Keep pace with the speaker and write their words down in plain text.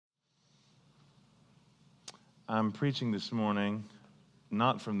I'm preaching this morning,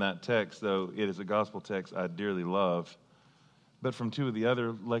 not from that text, though it is a gospel text I dearly love, but from two of the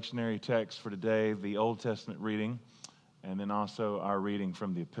other lectionary texts for today, the Old Testament reading, and then also our reading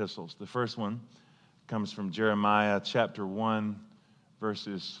from the epistles. The first one comes from Jeremiah chapter 1,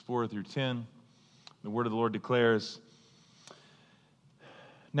 verses 4 through 10. The word of the Lord declares,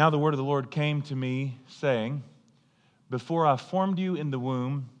 "Now the word of the Lord came to me, saying, Before I formed you in the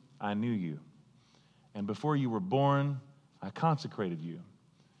womb, I knew you. And before you were born, I consecrated you.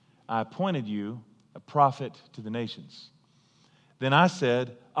 I appointed you a prophet to the nations. Then I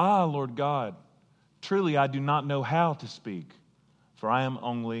said, Lord God, truly I do not know how to speak, for I am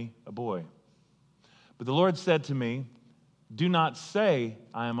only a boy. But the Lord said to me, Do not say,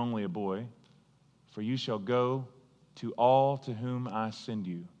 I am only a boy, for you shall go to all to whom I send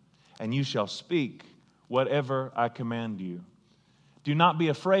you, and you shall speak whatever I command you. Do not be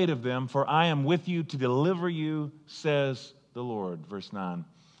afraid of them, for I am with you to deliver you, says the Lord." Verse 9.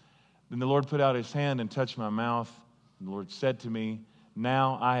 "Then the Lord put out his hand and touched my mouth. And the Lord said to me,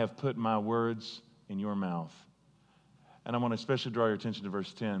 Now I have put my words in your mouth." And I want to especially draw your attention to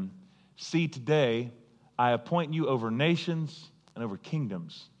verse 10. "See, today I appoint you over nations and over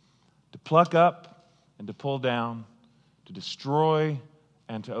kingdoms, to pluck up and to pull down, to destroy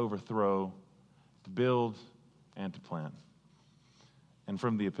and to overthrow, to build and to plant." And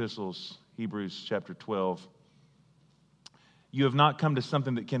from the epistles, Hebrews chapter 12. "You have not come to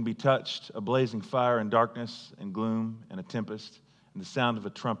something that can be touched, a blazing fire and darkness and gloom and a tempest and the sound of a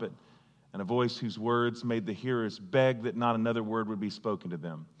trumpet and a voice whose words made the hearers beg that not another word would be spoken to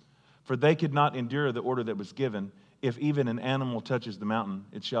them. For they could not endure the order that was given, if even an animal touches the mountain,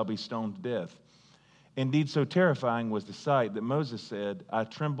 it shall be stoned to death. Indeed, so terrifying was the sight that Moses said, I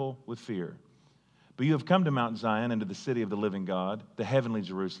tremble with fear. But you have come to Mount Zion and to the city of the living God, the heavenly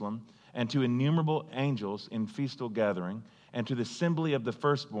Jerusalem, and to innumerable angels in festal gathering, and to the assembly of the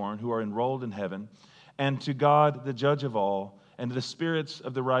firstborn who are enrolled in heaven, and to God, the judge of all, and to the spirits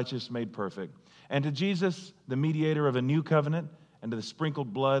of the righteous made perfect, and to Jesus, the mediator of a new covenant, and to the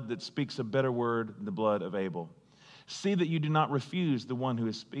sprinkled blood that speaks a better word than the blood of Abel. See that you do not refuse the one who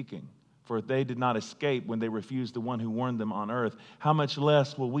is speaking. For if they did not escape when they refused the one who warned them on earth, how much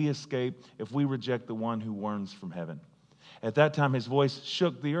less will we escape if we reject the one who warns from heaven? At that time his voice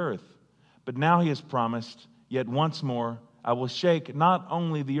shook the earth, but now he has promised, Yet once more I will shake not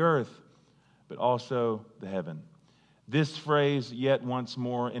only the earth, but also the heaven." This phrase, "yet once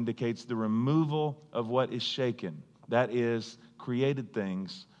more," indicates the removal of what is shaken, that is, created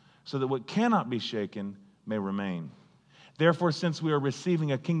things, so that what cannot be shaken may remain. "Therefore, since we are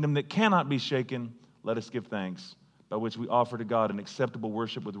receiving a kingdom that cannot be shaken, let us give thanks, by which we offer to God an acceptable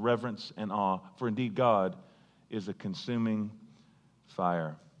worship with reverence and awe. For indeed God is a consuming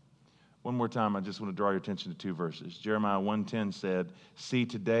fire." One more time, I just want to draw your attention to two verses. Jeremiah 1:10 said, "See,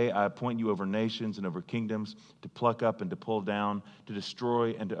 today I appoint you over nations and over kingdoms, to pluck up and to pull down, to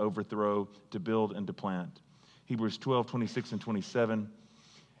destroy and to overthrow, to build and to plant." Hebrews 12:26 and 27,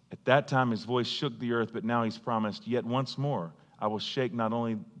 "At that time his voice shook the earth, but now he's promised, Yet once more I will shake not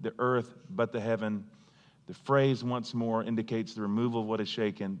only the earth, but the heaven." The phrase "once more" indicates the removal of what is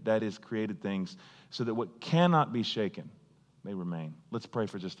shaken, that is, created things, so that what cannot be shaken may remain. Let's pray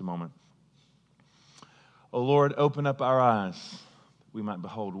for just a moment. O Lord, open up our eyes, that we might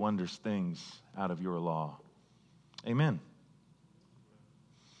behold wondrous things out of your law. Amen.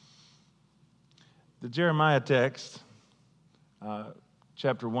 The Jeremiah text,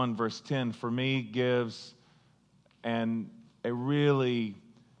 chapter 1, verse 10, for me gives a really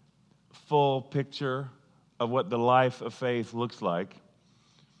full picture of what the life of faith looks like,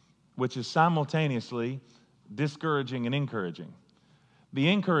 which is simultaneously discouraging and encouraging. The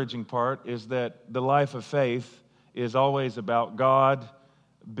encouraging part is that the life of faith is always about God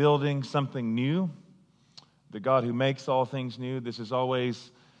building something new, the God who makes all things new. This is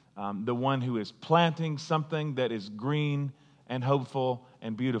always the one who is planting something that is green and hopeful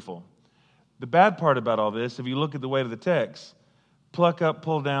and beautiful. The bad part about all this, if you look at the weight of the text, pluck up,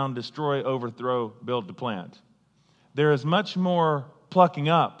 pull down, destroy, overthrow, build to plant. There is much more plucking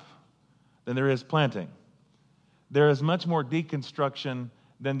up than there is planting. There is much more deconstruction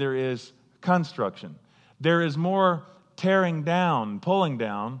than there is construction. There is more tearing down, pulling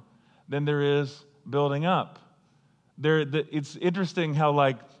down, than there is building up. It's interesting how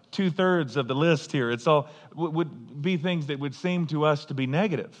like 2/3 of the list here, it's all would be things that would seem to us to be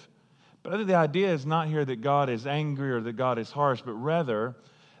negative. But I think the idea is not here that God is angry or that God is harsh, but rather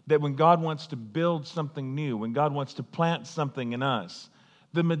that when God wants to build something new, when God wants to plant something in us,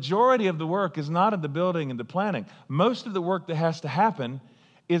 the majority of the work is not in the building and the planting. Most of the work that has to happen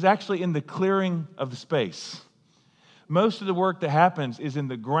is actually in the clearing of the space. Most of the work that happens is in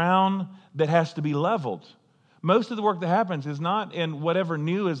the ground that has to be leveled. Most of the work that happens is not in whatever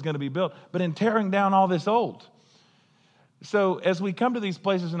new is going to be built, but in tearing down all this old. So as we come to these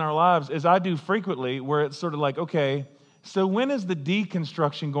places in our lives, as I do frequently, where it's sort of like, okay, so when is the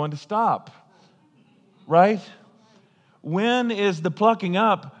deconstruction going to stop? Right? When is the plucking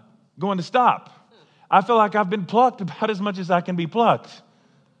up going to stop? I feel like I've been plucked about as much as I can be plucked.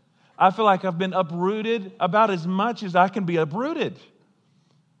 I feel like I've been uprooted about as much as I can be uprooted.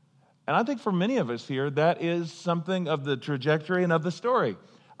 And I think for many of us here, that is something of the trajectory and of the story.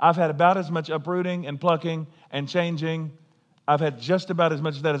 I've had about as much uprooting and plucking and changing. I've had just about as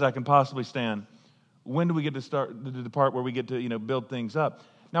much of that as I can possibly stand. When do we get to start the part where we get to, build things up?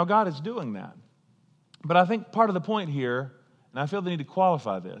 Now, God is doing that. But I think part of the point here, and I feel the need to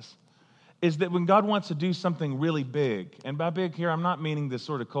qualify this, is that when God wants to do something really big, and by big here, I'm not meaning this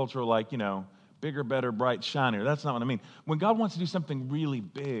sort of cultural bigger, better, bright, shinier. That's not what I mean. When God wants to do something really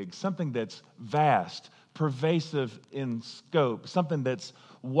big, something that's vast, pervasive in scope, something that's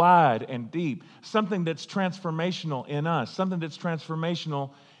wide and deep, something that's transformational in us, something that's transformational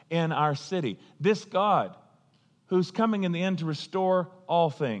in our city. This God, who's coming in the end to restore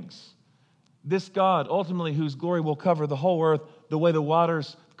all things, this God, ultimately, whose glory will cover the whole earth the way the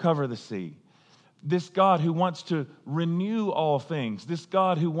waters cover the sea. This God who wants to renew all things. This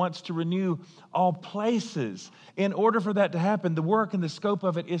God who wants to renew all places. In order for that to happen, the work and the scope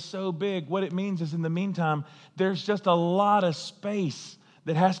of it is so big. What it means is, in the meantime, there's just a lot of space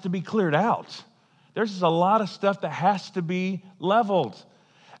that has to be cleared out. There's just a lot of stuff that has to be leveled.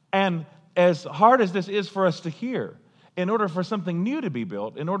 And as hard as this is for us to hear, in order for something new to be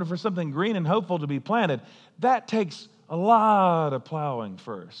built, in order for something green and hopeful to be planted, that takes a lot of plowing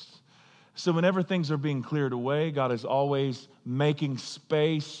first. So whenever things are being cleared away, God is always making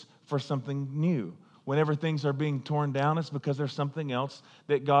space for something new. Whenever things are being torn down, it's because there's something else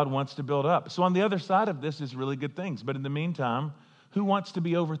that God wants to build up. So on the other side of this is really good things. But in the meantime, who wants to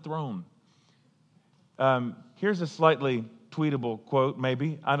be overthrown? Here's a slightly tweetable quote,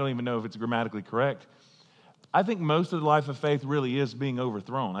 maybe. I don't even know if it's grammatically correct. I think most of the life of faith really is being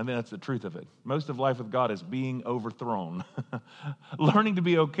overthrown. I think that's the truth of it. Most of life with God is being overthrown. Learning to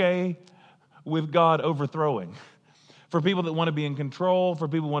be okay with God overthrowing. For people that want to be in control, for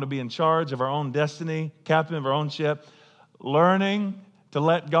people who want to be in charge of our own destiny, captain of our own ship, learning to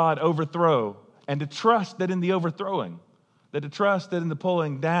let God overthrow and to trust that in the overthrowing, that to trust that in the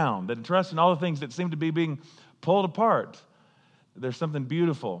pulling down, that to trust in all the things that seem to be being pulled apart, there's something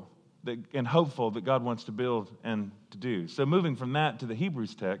beautiful and hopeful that God wants to build and to do. So moving from that to the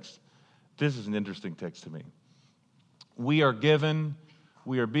Hebrews text, this is an interesting text to me. We are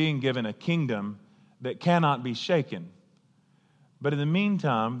being given a kingdom that cannot be shaken. But in the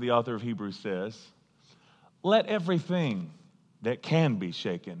meantime, the author of Hebrews says, let everything that can be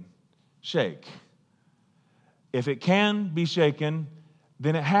shaken, shake. If it can be shaken,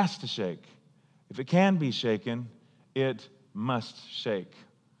 then it has to shake. If it can be shaken, it must shake.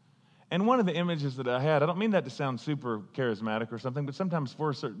 And one of the images that I had, I don't mean that to sound super charismatic or something, but sometimes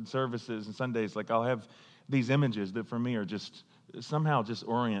for certain services and Sundays, I'll have these images that for me are just somehow just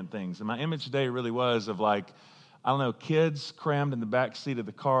orient things. And my image today really was of kids crammed in the back seat of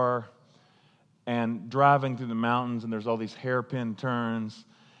the car and driving through the mountains, and there's all these hairpin turns.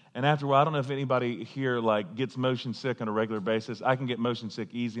 And after a while, I don't know if anybody here gets motion sick on a regular basis. I can get motion sick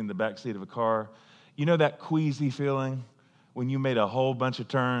easy in the back seat of a car. You know that queasy feeling when you made a whole bunch of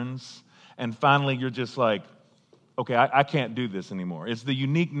turns and finally you're just like, okay, I can't do this anymore. It's the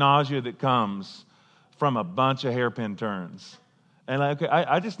unique nausea that comes from a bunch of hairpin turns. And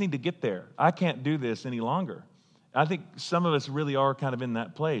I just need to get there. I can't do this any longer. I think some of us really are kind of in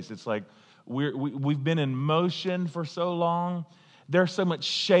that place. It's like we've been in motion for so long. There's so much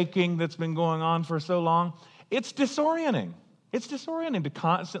shaking that's been going on for so long. It's disorienting. It's disorienting to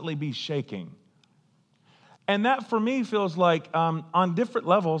constantly be shaking. And that for me feels like on different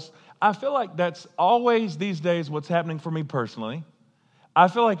levels, I feel like that's always these days what's happening for me personally. I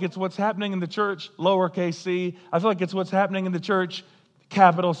feel like it's what's happening in the church, lowercase c. I feel like it's what's happening in the church,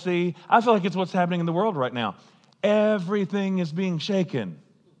 capital C. I feel like it's what's happening in the world right now. Everything is being shaken.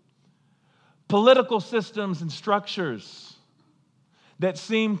 Political systems and structures that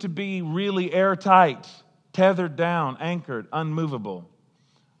seem to be really airtight, tethered down, anchored, unmovable,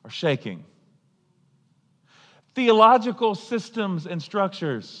 are shaking. Theological systems and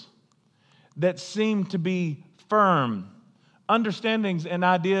structures that seem to be firm, understandings and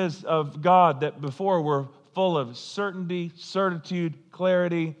ideas of God that before were full of certainty, certitude,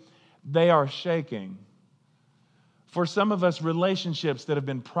 clarity, they are shaking. For some of us, relationships that have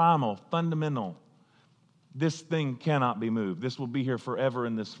been primal, fundamental, This thing cannot be moved. This will be here forever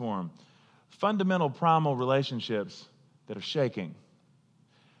in this form. Fundamental primal relationships that are shaking.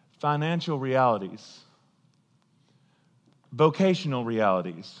 Financial realities. Vocational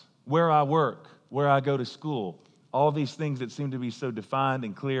realities. Where I work, where I go to school. All these things that seem to be so defined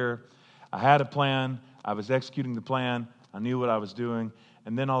and clear. I had a plan. I was executing the plan. I knew what I was doing.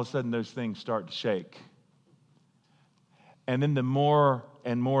 And then all of a sudden those things start to shake. And then the more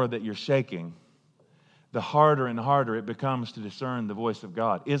and more that you're shaking, the harder and harder it becomes to discern the voice of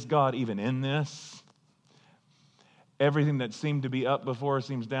God. Is God even in this? Everything that seemed to be up before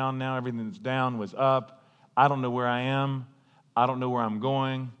seems down now. Everything that's down was up. I don't know where I am. I don't know where I'm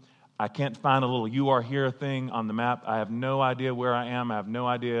going. I can't find a little "you are here" thing on the map. I have no idea where I am. I have no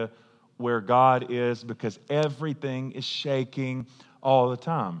idea where God is because everything is shaking all the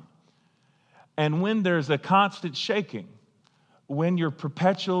time. And when there's a constant shaking, when you're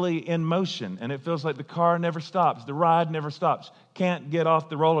perpetually in motion and it feels like the car never stops, the ride never stops, can't get off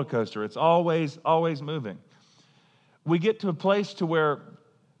the roller coaster, it's always moving. We get to a place to where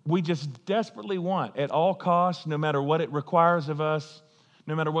we just desperately want, at all costs, no matter what it requires of us,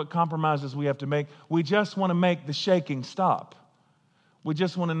 no matter what compromises we have to make, we just want to make the shaking stop. We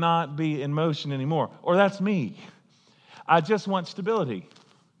just want to not be in motion anymore. Or that's me. I just want stability,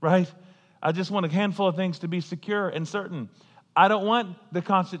 right? I just want a handful of things to be secure and certain. I don't want the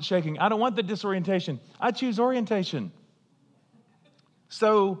constant shaking. I don't want the disorientation. I choose orientation.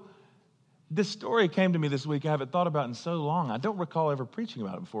 So this story came to me this week. I haven't thought about it in so long. I don't recall ever preaching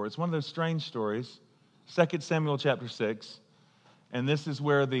about it before. It's one of those strange stories. 2 Samuel chapter 6. And this is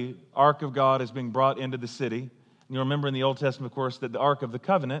where the Ark of God is being brought into the city. And you remember in the Old Testament, of course, that the Ark of the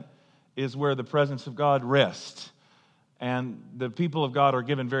Covenant is where the presence of God rests. And the people of God are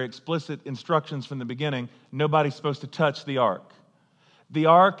given very explicit instructions from the beginning. Nobody's supposed to touch the ark. The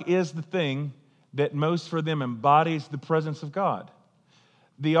ark is the thing that most for them embodies the presence of God.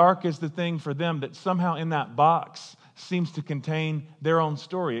 The ark is the thing for them that somehow in that box seems to contain their own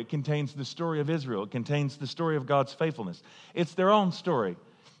story. It contains the story of Israel. It contains the story of God's faithfulness. It's their own story.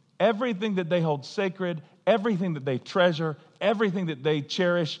 Everything that they hold sacred, everything that they treasure, everything that they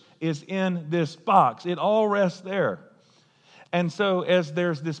cherish is in this box. It all rests there. And so as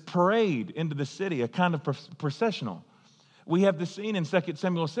there's this parade into the city, a kind of processional, we have the scene in 2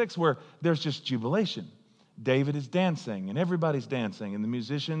 Samuel 6 where there's just jubilation. David is dancing, and everybody's dancing, and the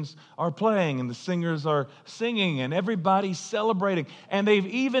musicians are playing, and the singers are singing, and everybody's celebrating. And they've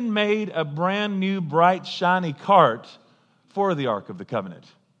even made a brand new, bright, shiny cart for the Ark of the Covenant.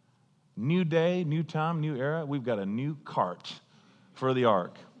 New day, new time, new era. We've got a new cart for the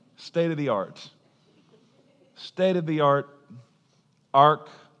Ark. State of the art. State of the art. Ark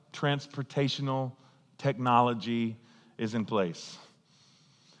transportational technology is in place.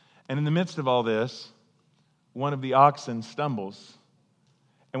 And in the midst of all this, one of the oxen stumbles.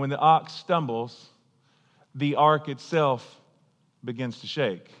 And when the ox stumbles, the ark itself begins to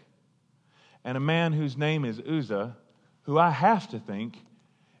shake. And a man whose name is Uzzah, who I have to think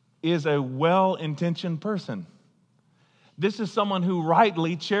is a well-intentioned person. This is someone who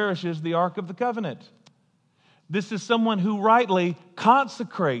rightly cherishes the Ark of the Covenant. This is someone who rightly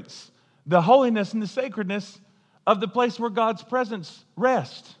consecrates the holiness and the sacredness of the place where God's presence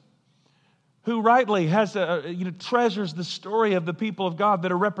rests. Who rightly has treasures the story of the people of God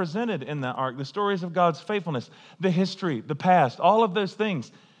that are represented in that ark, the stories of God's faithfulness, the history, the past, all of those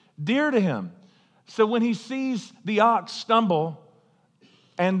things dear to him. So when he sees the ox stumble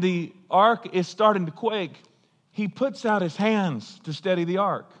and the ark is starting to quake, he puts out his hands to steady the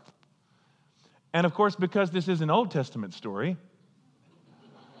ark. And of course, because this is an Old Testament story,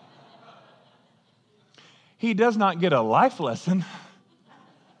 he does not get a life lesson.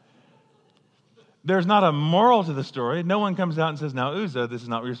 There's not a moral to the story. No one comes out and says, now, Uzzah, this is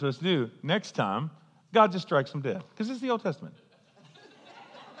not what you're supposed to do. Next time, God just strikes him dead. Because this is the Old Testament.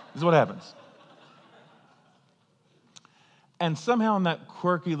 This is what happens. And somehow in that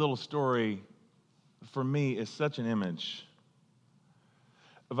quirky little story, for me, is such an image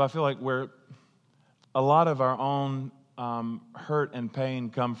of, I feel like, where a lot of our own hurt and pain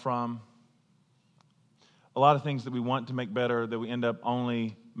come from. A lot of things that we want to make better that we end up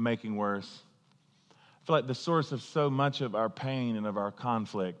only making worse. I feel like the source of so much of our pain and of our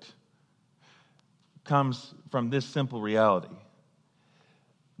conflict comes from this simple reality.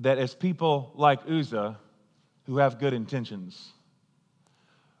 That as people like Uzzah, who have good intentions,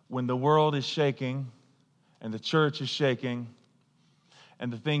 when the world is shaking and the church is shaking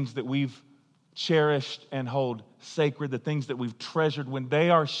and the things that we've cherished and hold sacred, the things that we've treasured, when they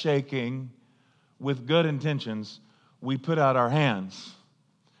are shaking with good intentions, we put out our hands.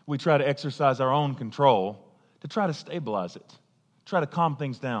 we try to exercise our own control to try to stabilize it, try to calm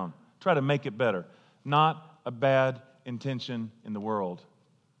things down, try to make it better. Not a bad intention in the world.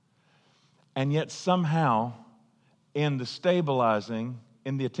 And yet somehow, in the stabilizing,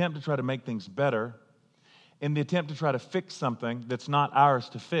 in the attempt to try to make things better, in the attempt to try to fix something that's not ours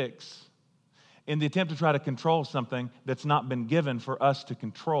to fix, in the attempt to try to control something that's not been given for us to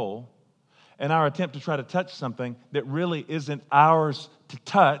control, and our attempt to try to touch something that really isn't ours to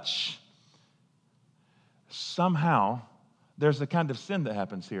touch, somehow there's a kind of sin that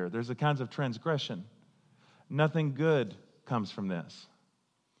happens here. There's a kind of transgression. Nothing good comes from this.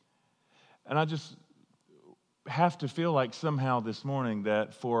 And I just have to feel like somehow this morning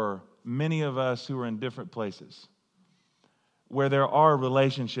that for many of us who are in different places, where there are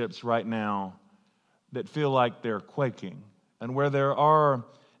relationships right now that feel like they're quaking, and where there are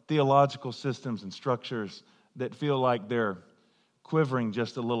theological systems and structures that feel like they're quivering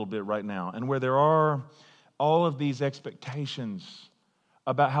just a little bit right now, and where there are all of these expectations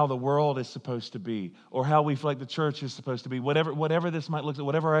about how the world is supposed to be, or how we feel like the church is supposed to be, whatever this might look like,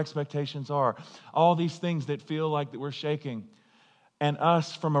 whatever our expectations are, all these things that feel like that we're shaking, and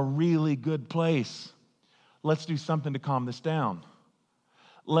us from a really good place, let's do something to calm this down.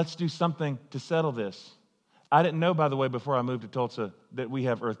 Let's do something to settle this. I didn't know, by the way, before I moved to Tulsa, that we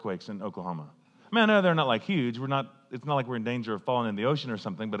have earthquakes in Oklahoma. I mean, I know they're not like huge. It's not like we're in danger of falling in the ocean or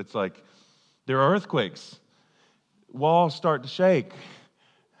something, but it's like there are earthquakes. Walls start to shake.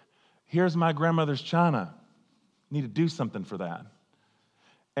 Here's my grandmother's china. Need to do something for that.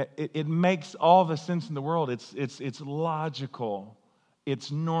 It makes all the sense in the world. It's logical.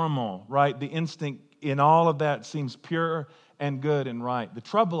 It's normal, right? The instinct in all of that seems pure and good and right. The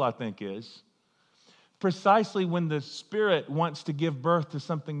trouble, I think, is precisely when the Spirit wants to give birth to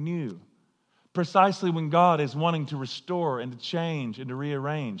something new, precisely when God is wanting to restore and to change and to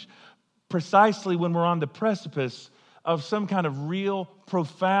rearrange, precisely when we're on the precipice of some kind of real,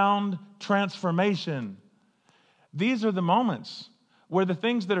 profound transformation. These are the moments where the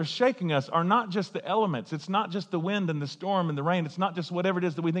things that are shaking us are not just the elements. It's not just the wind and the storm and the rain. It's not just whatever it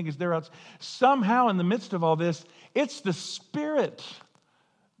is that we think is there. Somehow in the midst of all this, it's the Spirit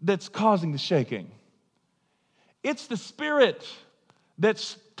that's causing the shaking. It's the Spirit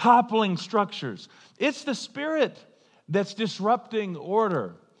that's toppling structures. It's the Spirit that's disrupting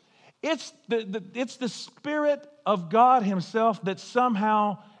order. It's the Spirit of God Himself that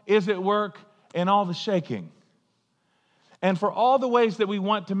somehow is at work in all the shaking. And for all the ways that we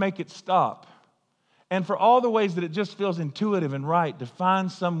want to make it stop, and for all the ways that it just feels intuitive and right to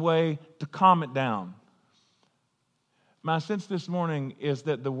find some way to calm it down, my sense this morning is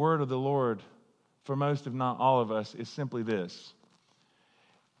that the word of the Lord, for most, if not all of us, is simply this: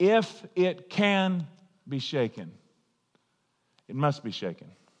 if it can be shaken, it must be shaken.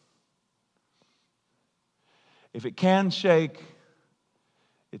 If it can shake,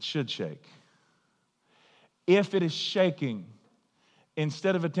 it should shake. If it is shaking,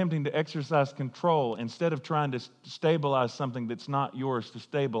 instead of attempting to exercise control, instead of trying to stabilize something that's not yours to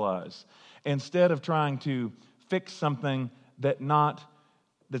stabilize, instead of trying to fix something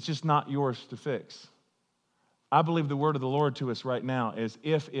that's just not yours to fix, I believe the word of the Lord to us right now is,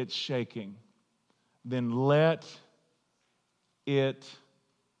 if it's shaking, then let it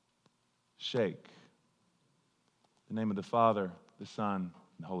shake. In the name of the Father, the Son,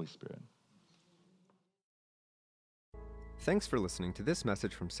 and the Holy Spirit. Thanks for listening to this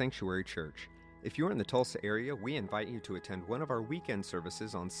message from Sanctuary Church. If you're in the Tulsa area, we invite you to attend one of our weekend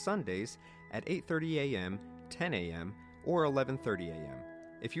services on Sundays at 8:30 a.m., 10 a.m., or 11:30 a.m.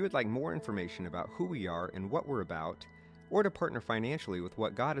 If you would like more information about who we are and what we're about, or to partner financially with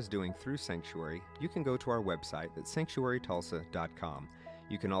what God is doing through Sanctuary, you can go to our website at sanctuarytulsa.com.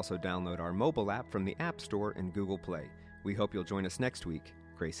 You can also download our mobile app from the App Store and Google Play. We hope you'll join us next week.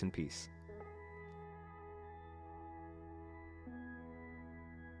 Grace and peace.